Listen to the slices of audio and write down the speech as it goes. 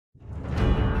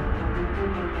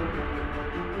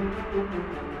Hey,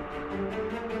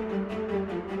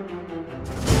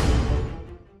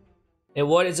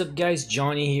 what is up guys,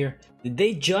 Johnny here. Did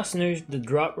they just nerf the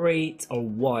drop rate or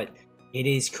what? It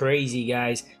is crazy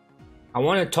guys. I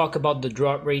want to talk about the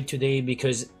drop rate today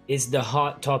because it's the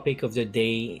hot topic of the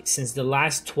day. Since the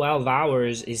last 12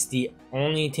 hours is the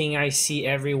only thing I see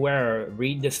everywhere.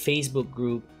 Read the Facebook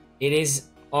group. It is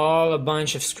all a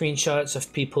bunch of screenshots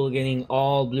of people getting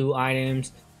all blue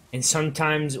items, and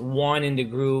sometimes one in the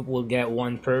group will get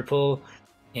one purple.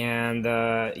 And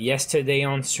yesterday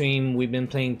on stream we've been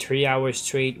playing 3 hours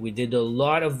straight. We did a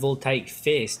lot of voltaic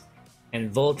fist, and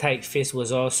voltaic fist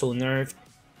was also nerfed.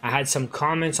 I had some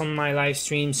comments on my live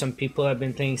stream. Some people have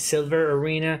been playing silver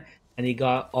arena and they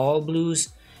got all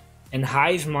blues. And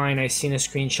hive mind, I seen a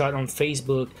screenshot on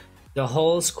Facebook, the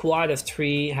whole squad of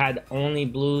 3 had only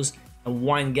blues and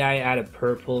one guy had a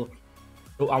purple.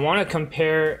 So I want to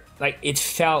compare, like, it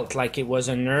felt like it was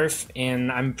a nerf,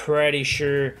 and I'm pretty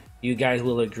sure you guys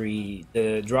will agree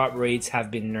the drop rates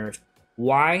have been nerfed.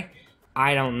 Why?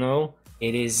 I don't know.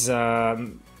 It is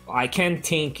I can't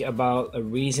think about a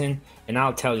reason, and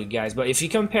I'll tell you guys. But if you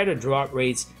compare the drop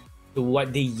rates to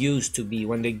what they used to be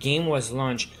when the game was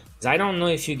launched, because I don't know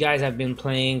if you guys have been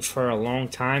playing for a long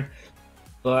time,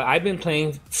 but I've been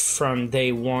playing from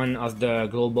day one of the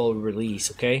global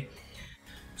release, okay?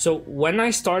 So when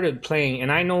I started playing,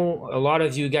 and I know a lot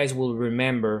of you guys will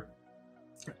remember,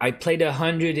 I played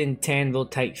 110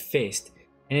 voltaic fist,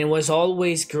 and it was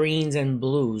always greens and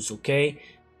blues, okay?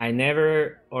 I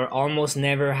never or almost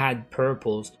never had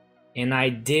purples, and I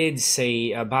did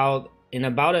say in about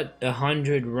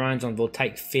 100 runs on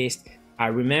voltaic fist. I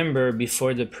remember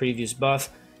before the previous buff,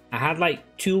 I had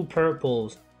like 2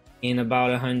 purples in about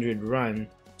 100 runs.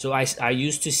 So I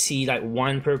used to see like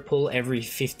 1 purple every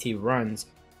 50 runs.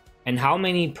 And how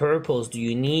many purples do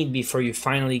you need before you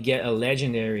finally get a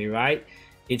legendary, right?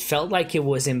 It felt like it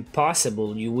was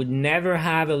impossible. You would never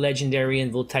have a legendary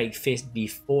in voltaic fist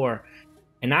before.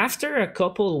 And after a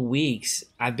couple weeks,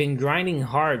 I've been grinding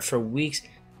hard for weeks.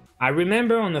 I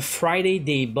remember on a Friday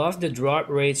they buffed the drop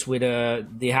rates with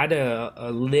they had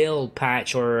a little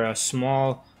patch or a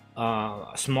small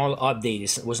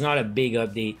update. It was not a big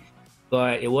update,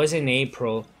 but it was in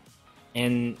April,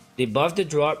 and they buffed the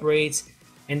drop rates,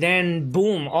 and then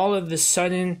boom, all of a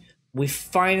sudden we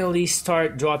finally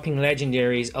start dropping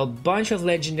legendaries. A bunch of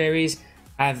legendaries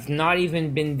have not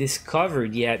even been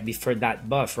discovered yet before that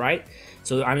buff, right?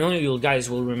 So I know you guys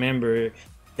will remember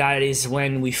that is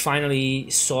when we finally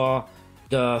saw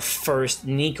the first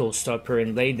Nico stopper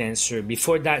and Blade Dancer.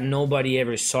 Before that, nobody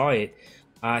ever saw it.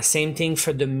 Same thing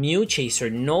for the Mew Chaser.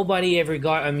 Nobody ever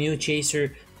got a Mew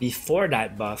Chaser before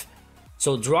that buff.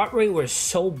 So drop rate was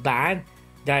so bad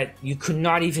that you could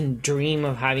not even dream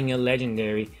of having a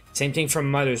legendary. Same thing for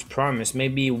Mother's Promise.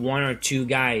 Maybe 1 or 2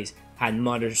 guys had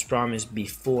Mother's Promise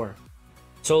before.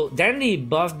 So then they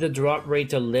buffed the drop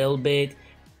rate a little bit.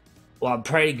 Well,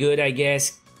 pretty good, I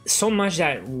guess. So much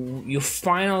that you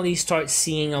finally start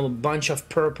seeing a bunch of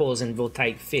purples in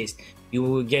voltaic fist. You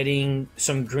were getting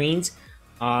some greens,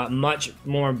 much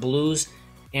more blues,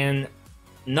 and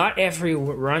not every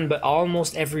run, but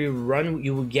almost every run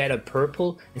you would get a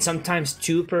purple, and sometimes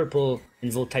 2 purple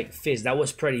in voltaic fist. That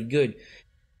was pretty good.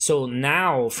 So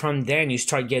now from then you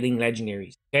start getting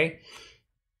legendaries, okay?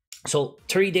 So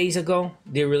 3 days ago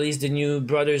they released the new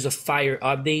Brothers of Fire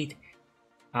update.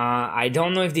 I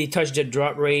don't know if they touched the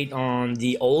drop rate on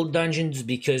the old dungeons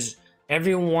because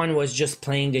everyone was just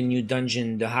playing the new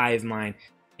dungeon, the Hive Mind.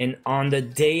 And on the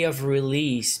day of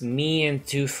release, me and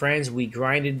 2 friends, we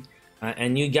grinded,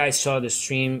 and you guys saw the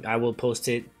stream. I will post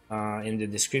it in the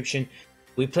description.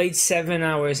 We played 7.5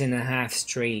 hours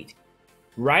straight.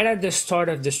 Right at the start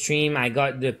of the stream, I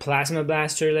got the Plasma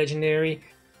Blaster legendary,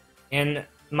 and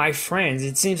my friends,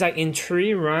 it seems like in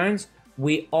 3 runs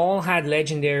we all had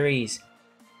legendaries.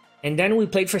 And then we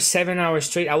played for 7 hours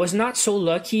straight. I was not so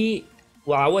lucky.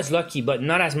 Well, I was lucky, but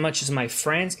not as much as my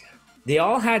friends. They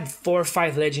all had 4 or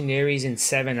 5 legendaries in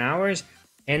 7 hours,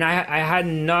 and I had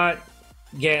not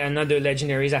get another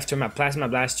legendaries after my Plasma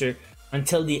Blaster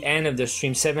until the end of the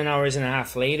stream. 7.5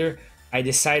 hours later, I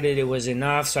decided it was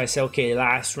enough, so I said, okay,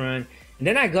 last run. And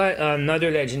then I got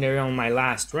another legendary on my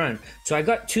last run. So I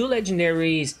got 2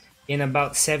 legendaries in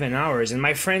about 7 hours, and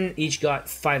my friend each got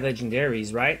 5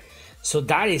 legendaries, right? So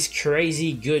that is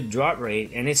crazy good drop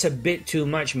rate, and it's a bit too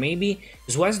much maybe,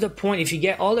 because what's the point if you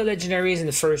get all the legendaries in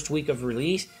the first week of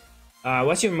release?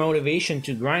 What's your motivation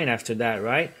to grind after that,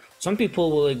 right? Some people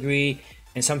will agree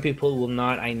and some people will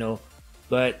not, I know,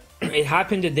 but it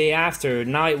happened the day after.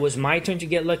 Now it was my turn to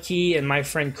get lucky, and my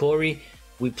friend Corey,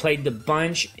 we played the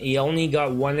bunch. He only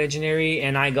got 1 legendary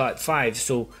and I got 5,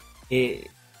 so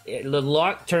the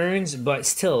luck turns, but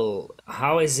still,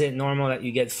 how is it normal that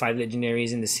you get 5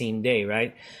 legendaries in the same day,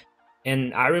 right?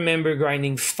 And I remember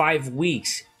grinding 5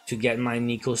 weeks to get my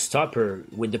Nico stopper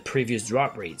with the previous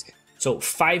drop rates. So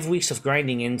 5 weeks of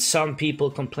grinding, and some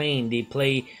people complain they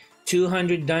play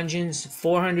 200 dungeons,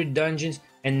 400 dungeons,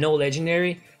 and no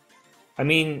legendary. I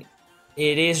mean,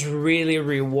 it is really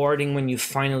rewarding when you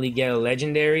finally get a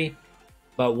legendary,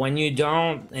 but when you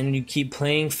don't and you keep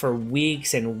playing for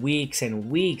weeks and weeks and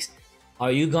weeks,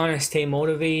 are you gonna stay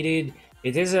motivated?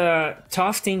 It is a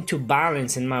tough thing to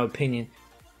balance, in my opinion.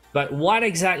 But what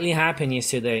exactly happened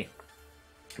yesterday?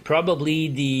 Probably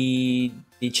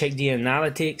they checked the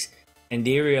analytics and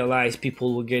they realized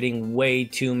people were getting way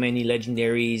too many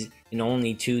legendaries in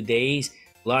only 2 days.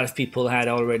 A lot of people had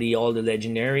already all the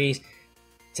legendaries.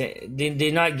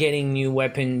 They're not getting new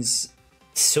weapons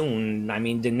soon. I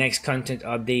mean, the next content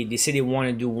update, they say they want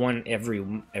to do one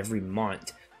every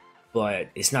month, but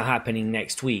it's not happening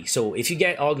next week. So if you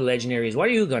get all the legendaries, what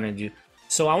are you gonna do?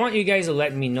 So I want you guys to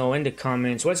let me know in the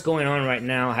comments what's going on right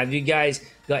now. Have you guys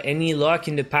got any luck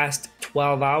in the past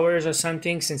 12 hours or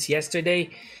something since yesterday?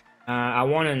 I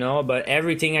want to know, but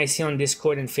everything I see on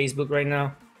Discord and Facebook right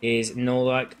now is no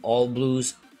luck, all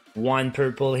blues, 1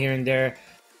 purple here and there.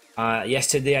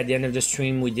 Yesterday at the end of the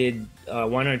stream we did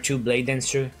 1 or 2 blade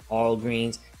dancer, all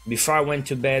greens. Before I went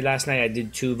to bed last night I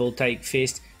did 2 voltaic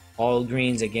fist, all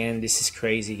greens again. This is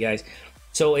crazy, guys.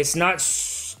 So it's not,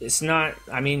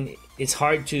 I mean, it's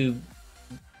hard to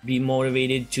be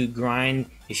motivated to grind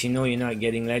if you know you're not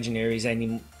getting legendaries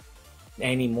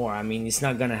anymore. I mean, it's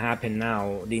not gonna happen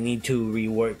now. They need to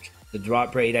rework the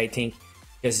drop rate, I think,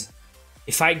 because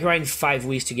if I grind 5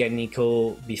 weeks to get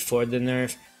Nico before the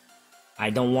nerf, I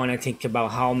don't want to think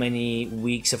about how many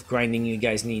weeks of grinding you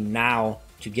guys need now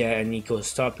to get a Nico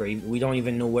stopper. We don't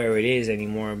even know where it is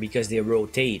anymore because they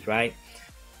rotate, right?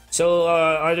 So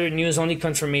other news, only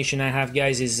confirmation I have,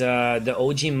 guys, is the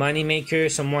OG Moneymaker.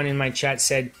 Someone in my chat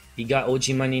said he got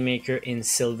OG Moneymaker in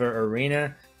Silver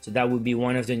Arena. So that would be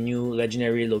one of the new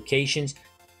legendary locations.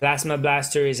 Plasma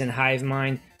Blaster is in Hive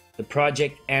Mind. The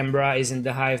Project Ambra is in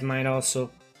the Hive Mind also.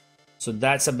 So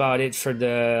that's about it for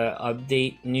the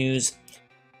update news.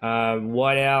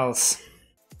 What else?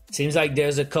 Seems like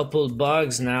there's a couple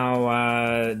bugs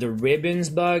now. The ribbons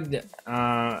bug.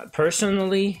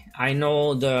 Personally, I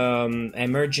know the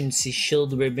emergency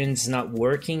shield ribbon's not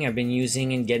working. I've been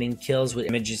using and getting kills with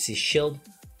emergency shield,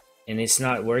 and it's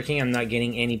not working. I'm not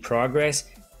getting any progress,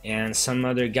 and some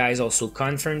other guys also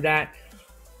confirmed that.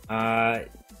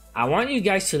 I want you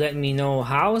guys to let me know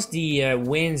how's the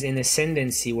wins in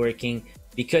Ascendancy working,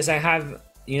 because I have,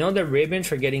 you know, the ribbon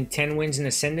for getting 10 wins in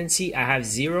Ascendancy. I have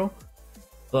 0.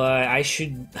 But I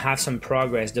should have some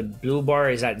progress. The blue bar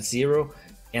is at 0.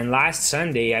 And last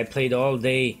Sunday, I played all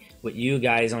day with you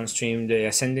guys on stream. The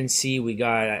Ascendancy, we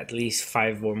got at least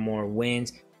 5 or more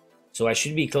wins. So I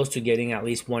should be close to getting at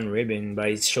least 1 ribbon, but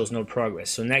it shows no progress.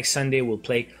 So next Sunday, we'll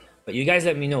play. But you guys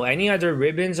let me know. Any other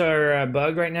ribbons are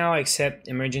bug right now except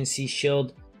Emergency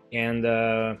Shield and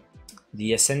the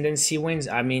Ascendancy wins?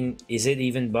 I mean, is it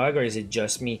even bug or is it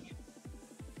just me?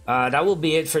 That will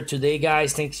be it for today,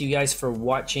 guys. Thanks you guys for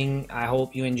watching. I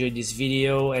hope you enjoyed this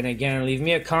video, and again, leave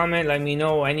me a comment, let me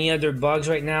know any other bugs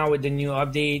right now with the new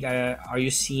update. Are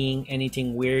you seeing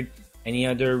anything weird? Any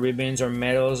other ribbons or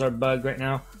medals are bugged right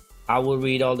now? I will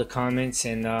read all the comments,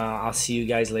 and I'll see you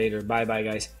guys later. Bye bye,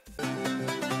 guys.